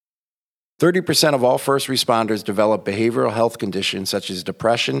30% of all first responders develop behavioral health conditions such as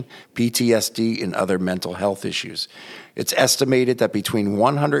depression, PTSD, and other mental health issues. It's estimated that between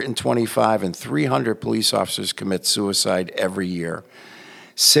 125 and 300 police officers commit suicide every year.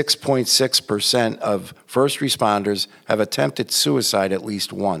 6.6% of first responders have attempted suicide at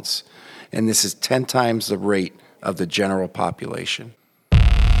least once, and this is 10 times the rate of the general population.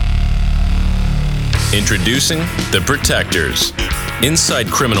 Introducing The Protectors, inside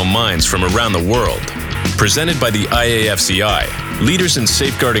criminal minds from around the world. Presented by the IAFCI, leaders in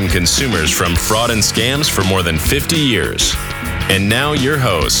safeguarding consumers from fraud and scams for more than 50 years. And now your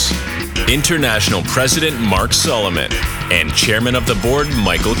hosts, International President Mark Solomon and Chairman of the Board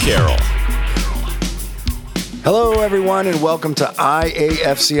Michael Carroll. Hello, everyone, and welcome to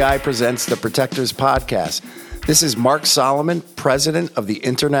IAFCI Presents The Protectors podcast. This is Mark Solomon, President of the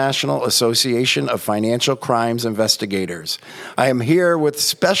International Association of Financial Crimes Investigators. I am here with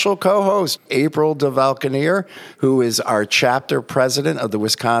special co-host April DeValcanier, who is our chapter president of the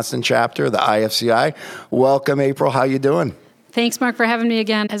Wisconsin chapter of the IFCI. Welcome, April. How you doing? Thanks, Mark, for having me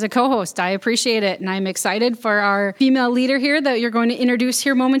again as a co-host. I appreciate it, and I'm excited for our female leader here that you're going to introduce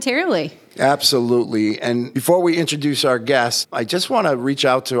here momentarily. Absolutely. And before we introduce our guests, I just want to reach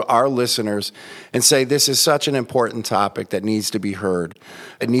out to our listeners and say this is such an important topic that needs to be heard.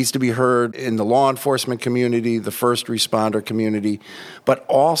 It needs to be heard in the law enforcement community, the first responder community, but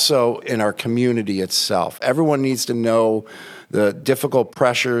also in our community itself. Everyone needs to know the difficult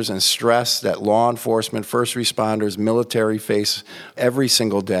pressures and stress that law enforcement, first responders, military face every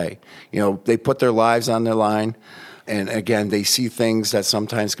single day. You know, they put their lives on the line. And again, they see things that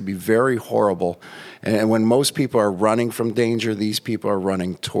sometimes can be very horrible. And when most people are running from danger, these people are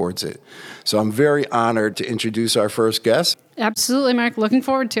running towards it. So I'm very honored to introduce our first guest. Absolutely, Mark. Looking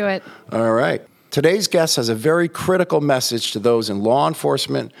forward to it. All right. Today's guest has a very critical message to those in law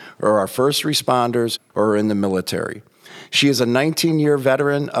enforcement or our first responders or in the military. She is a 19-year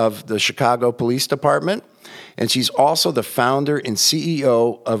veteran of the Chicago Police Department, and she's also the founder and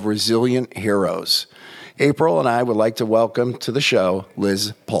CEO of Resilient Heroes. April and I would like to welcome to the show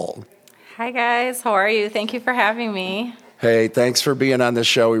Liz Pohl. Hi, guys. How are you? Thank you for having me. Hey, thanks for being on the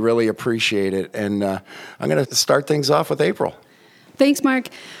show. We really appreciate it. And I'm going to start things off with April. Thanks, Mark.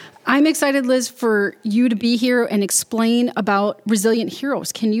 I'm excited, Liz, for you to be here and explain about Resilient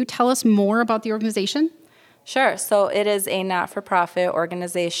Heroes. Can you tell us more about the organization? Sure. So it is a not-for-profit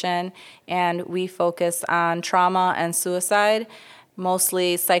organization, and we focus on trauma and suicide,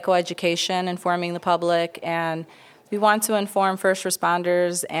 mostly psychoeducation, informing the public, and we want to inform first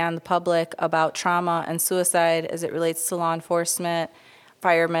responders and the public about trauma and suicide as it relates to law enforcement,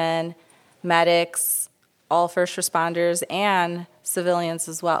 firemen, medics, all first responders, and civilians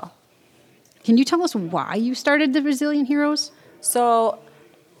as well. Can you tell us why you started the Resilient Heroes? So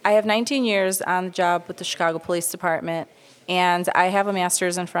I have 19 years on the job with the Chicago Police Department, and I have a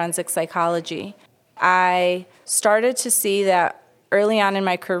master's in forensic psychology. I started to see that early on in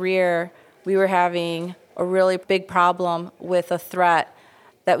my career, we were having a really big problem with a threat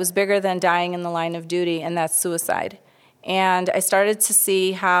that was bigger than dying in the line of duty, and that's suicide. And I started to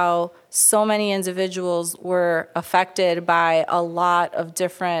see how so many individuals were affected by a lot of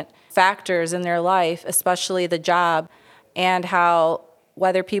different factors in their life, especially the job, and how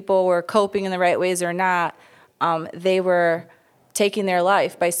whether people were coping in the right ways or not, they were taking their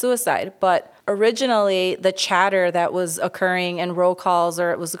life by suicide. But originally, the chatter that was occurring in roll calls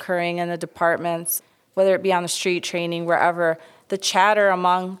or it was occurring in the departments, whether it be on the street, training, wherever, the chatter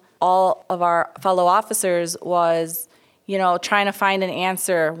among all of our fellow officers was, you know, trying to find an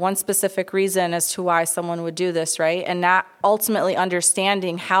answer, one specific reason as to why someone would do this, right? And not ultimately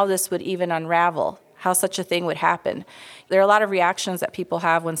understanding how this would even unravel, how such a thing would happen. There are a lot of reactions that people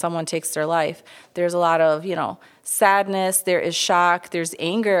have when someone takes their life. There's a lot of, sadness, there is shock, there's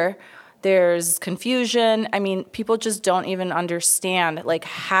anger, there's confusion. I mean, people just don't even understand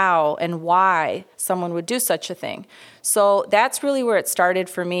how and why someone would do such a thing. So that's really where it started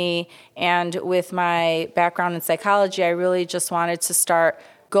for me. And with my background in psychology, I really just wanted to start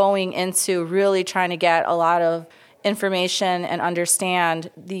going into really trying to get a lot of information and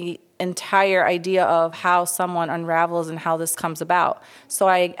understand the entire idea of how someone unravels and how this comes about. So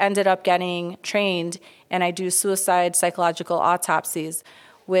I ended up getting trained, and I do suicide psychological autopsies,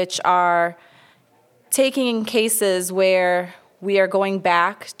 which are taking cases where we are going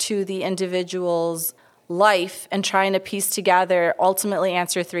back to the individual's life and trying to piece together, ultimately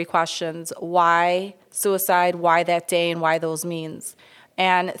answer three questions: why suicide, why that day, and why those means.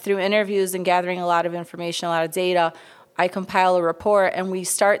 And through interviews and gathering a lot of information, a lot of data, I compile a report, and we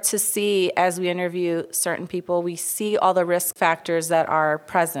start to see, as we interview certain people, we see all the risk factors that are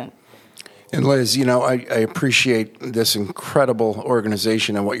present. And Liz, I appreciate this incredible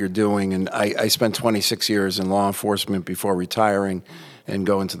organization and what you're doing. And I spent 26 years in law enforcement before retiring and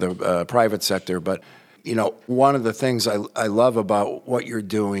going to the private sector. But, one of the things I love about what you're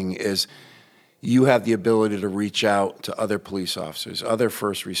doing is you have the ability to reach out to other police officers, other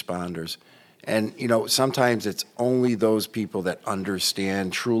first responders. And, sometimes it's only those people that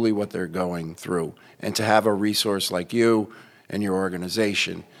understand truly what they're going through. And to have a resource like you and your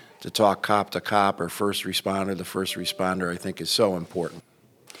organization to talk cop to cop or first responder to first responder, I think is so important.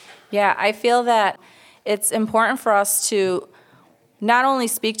 Yeah, I feel that it's important for us to not only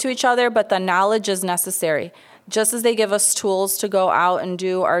speak to each other, but the knowledge is necessary. Just as they give us tools to go out and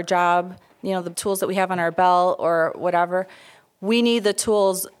do our job, the tools that we have on our belt or whatever, we need the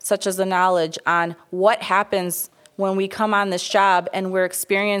tools such as the knowledge on what happens when we come on this job and we're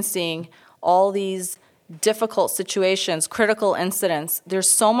experiencing all these difficult situations, critical incidents. There's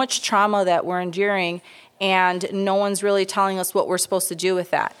so much trauma that we're enduring, and no one's really telling us what we're supposed to do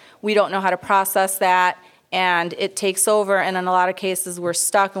with that. We don't know how to process that, and it takes over, and in a lot of cases we're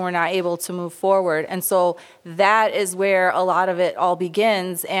stuck and we're not able to move forward. And so that is where a lot of it all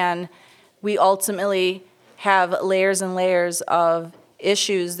begins, and we ultimately have layers and layers of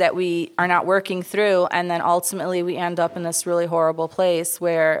issues that we are not working through, and then ultimately we end up in this really horrible place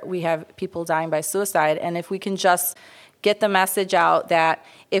where we have people dying by suicide. And if we can just get the message out that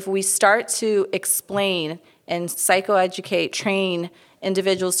if we start to explain and psychoeducate, train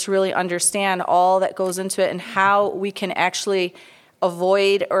individuals to really understand all that goes into it and how we can actually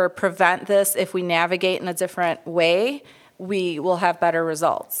avoid or prevent this if we navigate in a different way, we will have better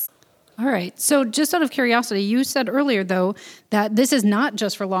results. All right. So just out of curiosity, you said earlier, though, that this is not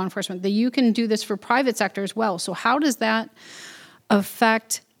just for law enforcement, that you can do this for private sector as well. So how does that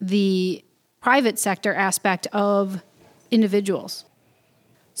affect the private sector aspect of individuals?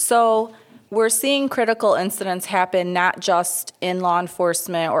 So we're seeing critical incidents happen not just in law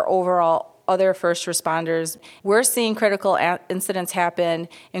enforcement or overall other first responders. We're seeing critical incidents happen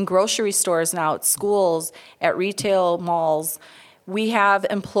in grocery stores now, at schools, at retail malls. We have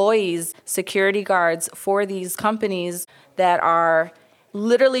employees, security guards for these companies that are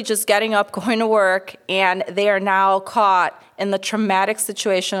literally just getting up, going to work, and they are now caught in the traumatic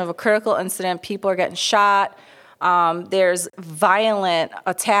situation of a critical incident. People are getting shot. There's violent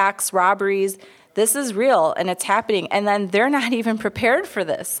attacks, robberies. This is real, and it's happening. And then they're not even prepared for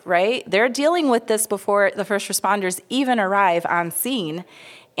this, right? They're dealing with this before the first responders even arrive on scene.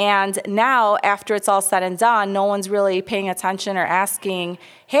 And now, after it's all said and done, no one's really paying attention or asking,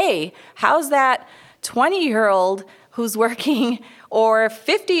 hey, how's that 20-year-old who's working or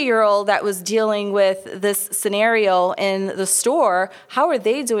 50-year-old that was dealing with this scenario in the store, how are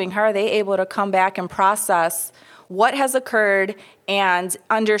they doing? How are they able to come back and process what has occurred and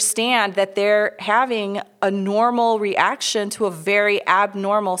understand that they're having a normal reaction to a very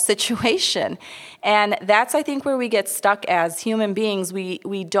abnormal situation? And that's, I think, where we get stuck as human beings.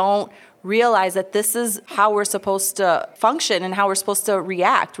 We don't realize that this is how we're supposed to function and how we're supposed to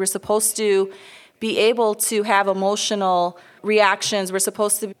react. We're supposed to be able to have emotional reactions. We're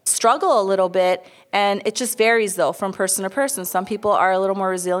supposed to struggle a little bit, and it just varies, though, from person to person. Some people are a little more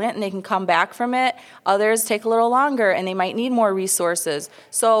resilient, and they can come back from it. Others take a little longer, and they might need more resources.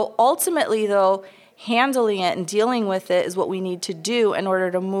 So ultimately, though, handling it and dealing with it is what we need to do in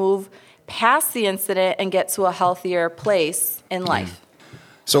order to move past the incident and get to a healthier place in life.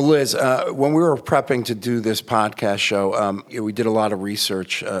 So, Liz, when we were prepping to do this podcast show, we did a lot of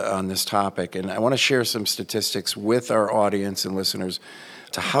research on this topic, and I want to share some statistics with our audience and listeners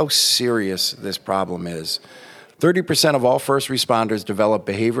to how serious this problem is. 30% of all first responders develop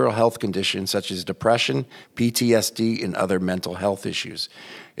behavioral health conditions such as depression, PTSD, and other mental health issues.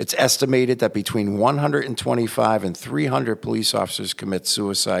 It's estimated that between 125 and 300 police officers commit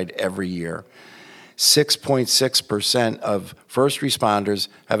suicide every year. 6.6% of first responders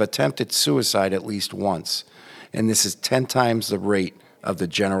have attempted suicide at least once, and this is 10 times the rate of the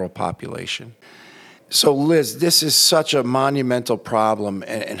general population. So, Liz, this is such a monumental problem,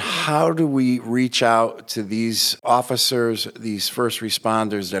 and how do we reach out to these officers, these first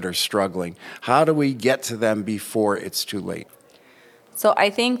responders that are struggling? How do we get to them before it's too late? So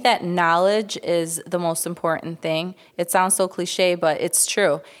I think that knowledge is the most important thing. It sounds so cliche, but it's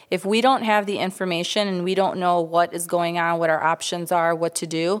true. If we don't have the information and we don't know what is going on, what our options are, what to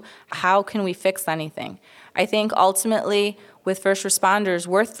do, how can we fix anything? I think ultimately with first responders,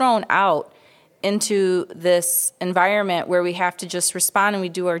 we're thrown out into this environment where we have to just respond and we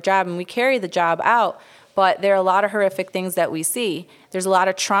do our job and we carry the job out. But there are a lot of horrific things that we see. There's a lot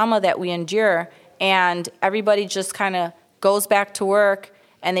of trauma that we endure, and everybody just kind of goes back to work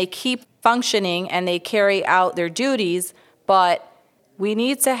and they keep functioning and they carry out their duties, but we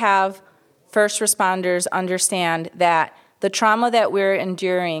need to have first responders understand that the trauma that we're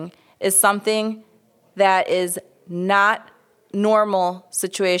enduring is something that is not normal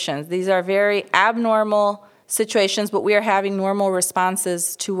situations. These are very abnormal situations, but we are having normal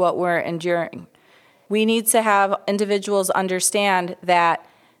responses to what we're enduring. We need to have individuals understand that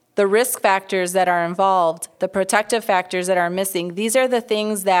the risk factors that are involved, the protective factors that are missing, these are the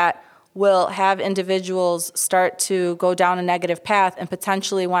things that will have individuals start to go down a negative path and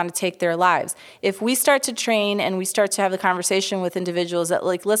potentially want to take their lives. If we start to train and we start to have the conversation with individuals that,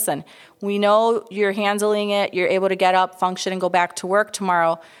 like, listen, we know you're handling it, you're able to get up, function, and go back to work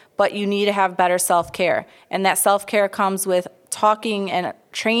tomorrow, but you need to have better self-care. And that self-care comes with talking and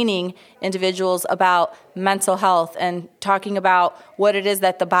training individuals about mental health and talking about what it is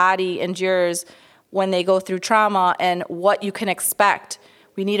that the body endures when they go through trauma and what you can expect.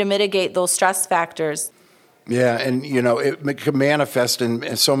 We need to mitigate those stress factors. Yeah, and it can manifest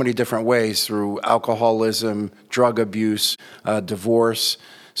in so many different ways through alcoholism, drug abuse, divorce.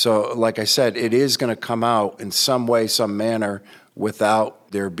 So like I said, it is going to come out in some way, some manner,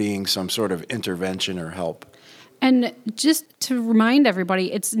 without there being some sort of intervention or help. And just to remind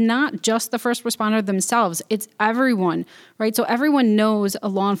everybody, it's not just the first responder themselves, it's everyone, right? So everyone knows a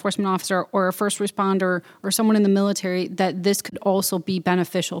law enforcement officer or a first responder or someone in the military that this could also be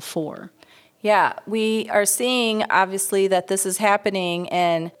beneficial for. Yeah, we are seeing, obviously, that this is happening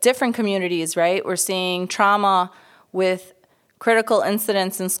in different communities, right? We're seeing trauma with critical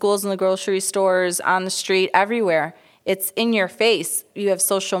incidents in schools, in the grocery stores, on the street, everywhere. It's in your face. You have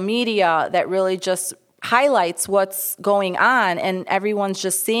social media that really just highlights what's going on, and everyone's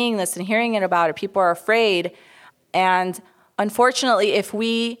just seeing this and hearing it about it. People are afraid. And unfortunately, if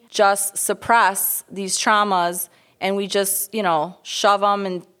we just suppress these traumas and we just, shove them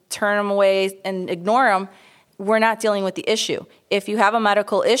and turn them away and ignore them, we're not dealing with the issue. If you have a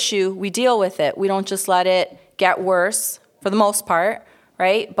medical issue, we deal with it. We don't just let it get worse, for the most part,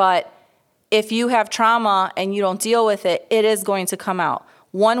 right? But if you have trauma and you don't deal with it, it is going to come out.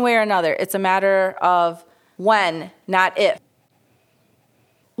 One way or another. It's a matter of when, not if.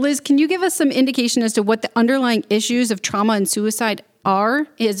 Liz, can you give us some indication as to what the underlying issues of trauma and suicide are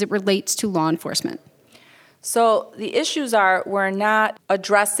as it relates to law enforcement? So the issues are we're not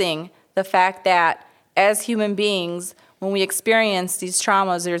addressing the fact that as human beings, when we experience these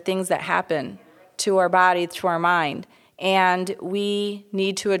traumas, there are things that happen to our body, to our mind, and we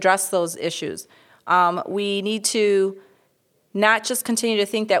need to address those issues. We need to not just continue to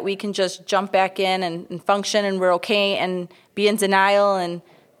think that we can just jump back in and function and we're okay and be in denial and,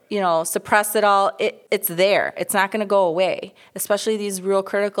 suppress it all. It's there. It's not going to go away, especially these real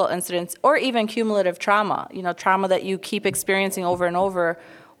critical incidents or even cumulative trauma, trauma that you keep experiencing over and over,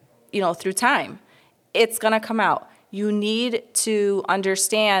 through time. It's going to come out. You need to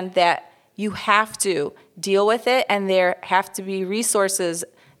understand that you have to deal with it, and there have to be resources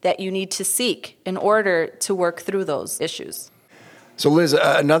that you need to seek in order to work through those issues. So Liz,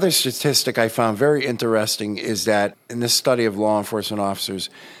 another statistic I found very interesting is that in this study of law enforcement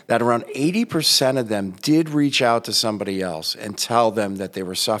officers, that around 80% of them did reach out to somebody else and tell them that they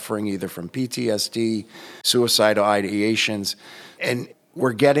were suffering either from PTSD, suicidal ideations, and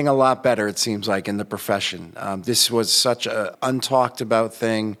we're getting a lot better, it seems like, in the profession. This was such an untalked about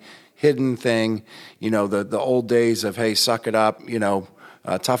thing, hidden thing, the old days of, hey, suck it up,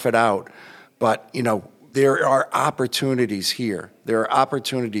 tough it out. But, there are opportunities here. There are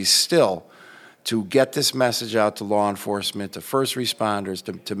opportunities still to get this message out to law enforcement, to first responders,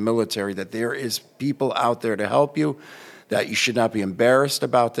 to military, that there is people out there to help you, that you should not be embarrassed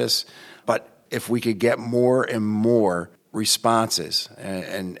about this. But if we could get more and more responses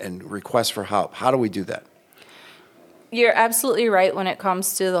and requests for help, how do we do that? You're absolutely right when it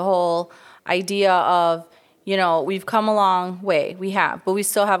comes to the whole idea of, we've come a long way. We have, but we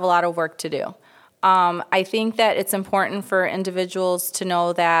still have a lot of work to do. I think that it's important for individuals to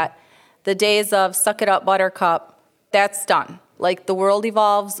know that the days of suck it up, buttercup, that's done. Like, the world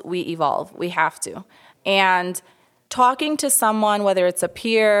evolves, we evolve. We have to. And talking to someone, whether it's a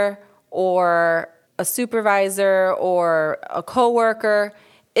peer or a supervisor or a coworker,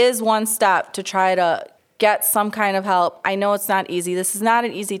 is one step to try to get some kind of help. I know it's not easy. This is not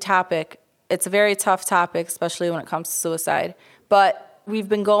an easy topic. It's a very tough topic, especially when it comes to suicide. But we've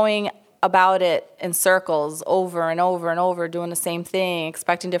been going about it in circles over and over and over, doing the same thing,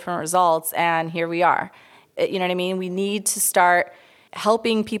 expecting different results, and here we are. You know what I mean? We need to start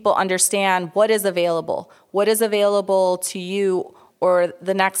helping people understand what is available to you or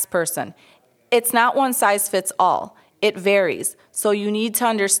the next person. It's not one size fits all. it varies. So you need to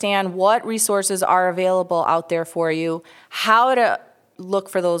understand what resources are available out there for you, how to look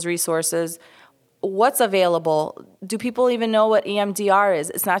for those resources, what's available. Do people even know what EMDR is?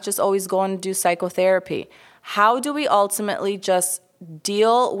 It's not just always going to do psychotherapy. How do we ultimately just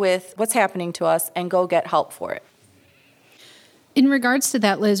deal with what's happening to us and go get help for it? In regards to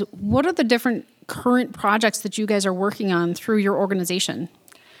that, Liz, what are the different current projects that you guys are working on through your organization?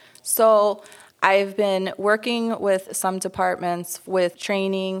 So I've been working with some departments with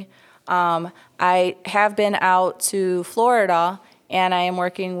training. I have been out to Florida, and I am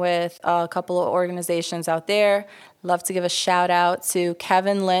working with a couple of organizations out there. Love to give a shout out to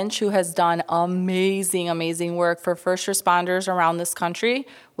Kevin Lynch, who has done amazing, amazing work for first responders around this country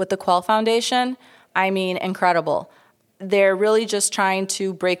with the Quell Foundation. I mean, incredible. They're really just trying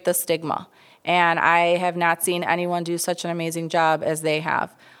to break the stigma, and I have not seen anyone do such an amazing job as they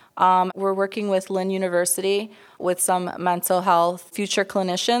have. We're working with Lynn University with some mental health future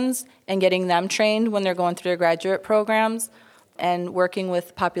clinicians and getting them trained when they're going through their graduate programs, and working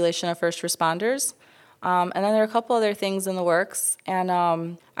with population of first responders. And then there are a couple other things in the works. And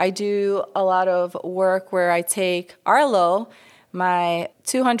I do a lot of work where I take Arlo, my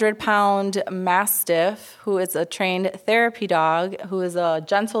 200-pound Mastiff, who is a trained therapy dog, who is a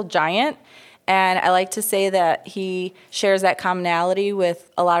gentle giant. And I like to say that he shares that commonality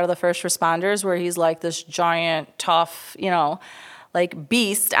with a lot of the first responders, where he's like this giant, tough, like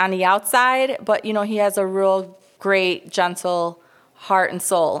beast on the outside. But, he has a real great, gentle heart and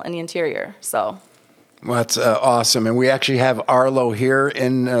soul in the interior. So, well, that's awesome. And we actually have Arlo here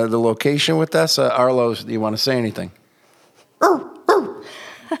in the location with us. Arlo, do you want to say anything?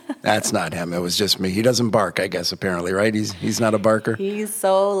 That's not him. It was just me. He doesn't bark, I guess, apparently, right? He's not a barker. He's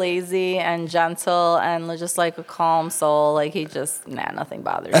so lazy and gentle and just like a calm soul. Like nothing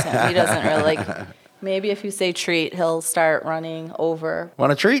bothers him. He doesn't really maybe if you say treat, he'll start running over.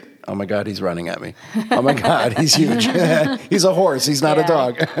 Want a treat? Oh my God, he's running at me. Oh my God, he's huge. He's a horse. He's not a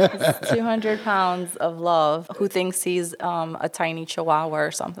dog. He's 200 pounds of love, who thinks he's a tiny chihuahua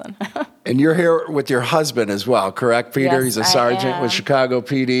or something. And you're here with your husband as well, correct, Peter? Yes, he's a sergeant with Chicago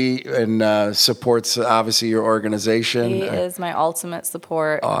PD and supports, obviously, your organization. He is my ultimate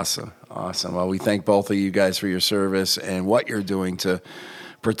support. Awesome. Well, we thank both of you guys for your service and what you're doing to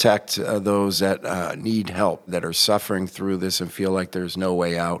protect those that need help, that are suffering through this and feel like there's no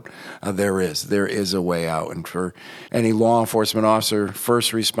way out. There is a way out. And for any law enforcement officer,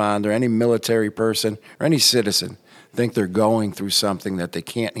 first responder, any military person, or any citizen, think they're going through something that they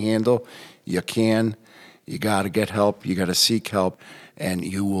can't handle, you got to get help, you got to seek help, and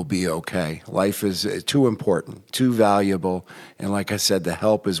you will be okay. Life is too important, too valuable, and like I said, the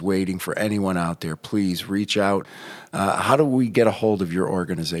help is waiting for anyone out there. Please reach out. How do we get a hold of your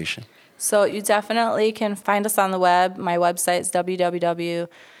organization? So you definitely can find us on the web. My website is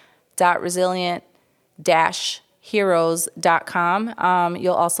www.resilient-heroes.com.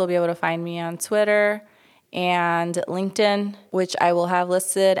 You'll also be able to find me on Twitter and LinkedIn, which I will have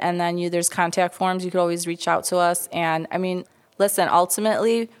listed. And then there's contact forms. You could always reach out to us. And listen,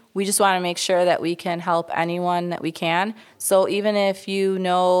 ultimately, we just want to make sure that we can help anyone that we can. So even if you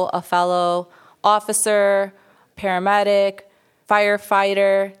know a fellow officer, paramedic,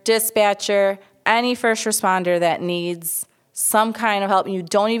 firefighter, dispatcher, any first responder that needs some kind of help and you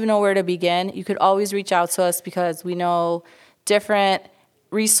don't even know where to begin, you could always reach out to us, because we know different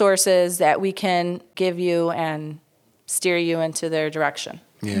resources that we can give you and steer you into their direction.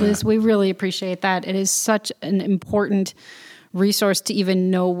 Yeah. Liz, we really appreciate that. It is such an important resource to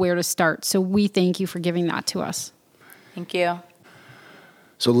even know where to start. So we thank you for giving that to us. Thank you.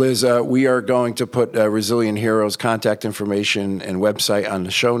 So Liz, we are going to put Resilient Heroes contact information and website on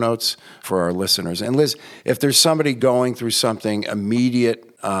the show notes for our listeners. And Liz, if there's somebody going through something immediate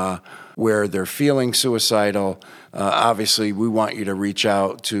where they're feeling suicidal, obviously we want you to reach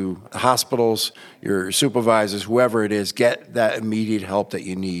out to hospitals, your supervisors, whoever it is, get that immediate help that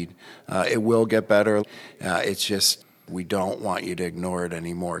you need. It will get better. It's just, we don't want you to ignore it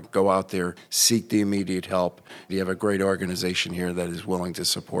anymore. Go out there, seek the immediate help. You have a great organization here that is willing to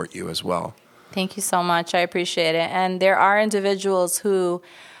support you as well. Thank you so much. I appreciate it. And there are individuals who,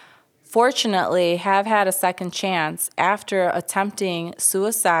 fortunately, have had a second chance after attempting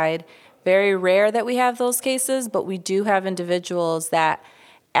suicide. Very rare that we have those cases, but we do have individuals that,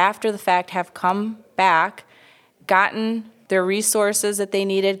 after the fact, have come back, gotten their resources that they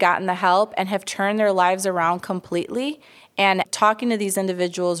needed, gotten the help, and have turned their lives around completely. And talking to these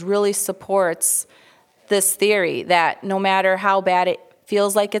individuals really supports this theory that no matter how bad it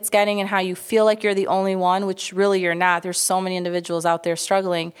feels like it's getting and how you feel like you're the only one, which really you're not, there's so many individuals out there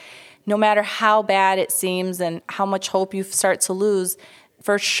struggling, no matter how bad it seems and how much hope you start to lose,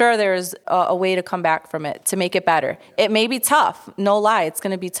 for sure there's a way to come back from it, to make it better. It may be tough, no lie. It's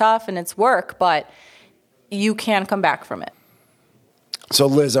going to be tough and it's work, but you can come back from it. So,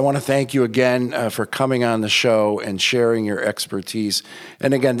 Liz, I want to thank you again for coming on the show and sharing your expertise.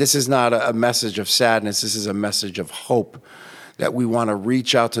 And again, this is not a message of sadness. This is a message of hope, that we want to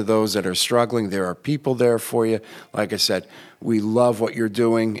reach out to those that are struggling. There are people there for you. Like I said, we love what you're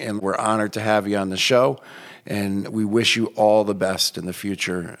doing, and we're honored to have you on the show. And we wish you all the best in the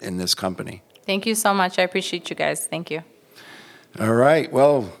future in this company. Thank you so much. I appreciate you guys. Thank you. All right.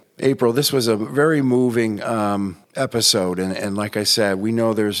 Well, April, this was a very moving episode. And like I said, we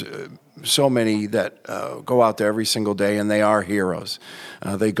know there's so many that go out there every single day, and they are heroes.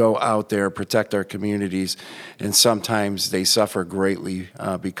 They go out there, protect our communities, and sometimes they suffer greatly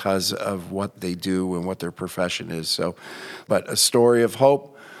because of what they do and what their profession is. So, but a story of hope.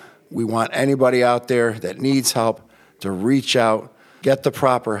 We want anybody out there that needs help to reach out, get the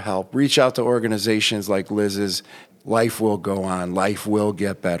proper help, reach out to organizations like Liz's. Life will go on. Life will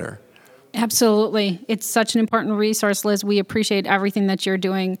get better. Absolutely. It's such an important resource, Liz. We appreciate everything that you're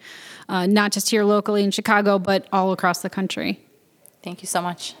doing, not just here locally in Chicago, but all across the country. Thank you so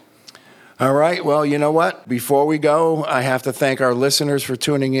much. All right. Well, you know what? Before we go, I have to thank our listeners for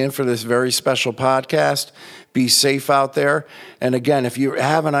tuning in for this very special podcast. Be safe out there. And again, if you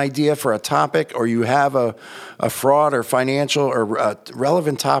have an idea for a topic, or you have a fraud or financial or a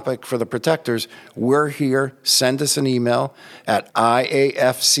relevant topic for the Protectors, we're here. Send us an email at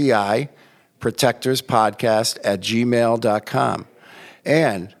iafciprotectorspodcast@gmail.com.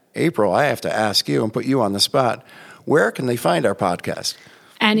 And April, I have to ask you and put you on the spot. Where can they find our podcast?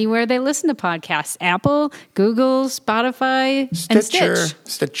 Anywhere they listen to podcasts. Apple, Google, Spotify, and Stitch.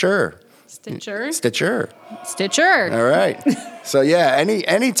 Stitcher. All right. So yeah,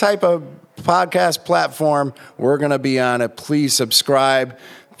 any type of podcast platform, we're going to be on it. Please subscribe.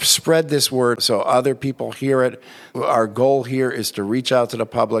 Spread this word so other people hear it. Our goal here is to reach out to the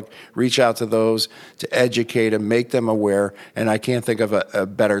public, reach out to those, to educate them, make them aware. And I can't think of a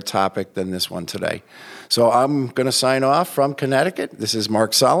better topic than this one today. So I'm going to sign off from Connecticut. This is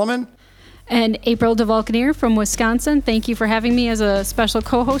Mark Solomon. And April DeVulcanier from Wisconsin. Thank you for having me as a special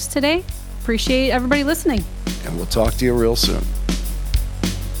co-host today. Appreciate everybody listening. And we'll talk to you real soon.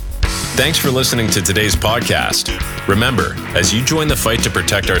 Thanks for listening to today's podcast. Remember, as you join the fight to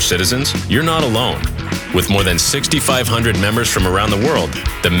protect our citizens, you're not alone. With more than 6,500 members from around the world,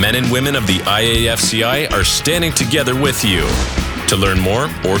 the men and women of the IAFCI are standing together with you. To learn more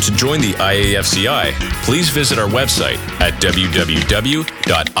or to join the IAFCI, please visit our website at www.iafci.org.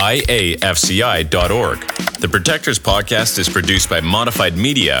 The Protectors Podcast is produced by Modified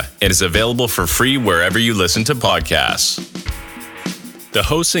Media and is available for free wherever you listen to podcasts. The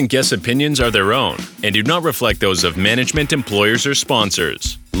hosts and guest opinions are their own and do not reflect those of management, employers, or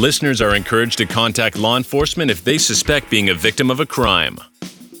sponsors. Listeners are encouraged to contact law enforcement if they suspect being a victim of a crime.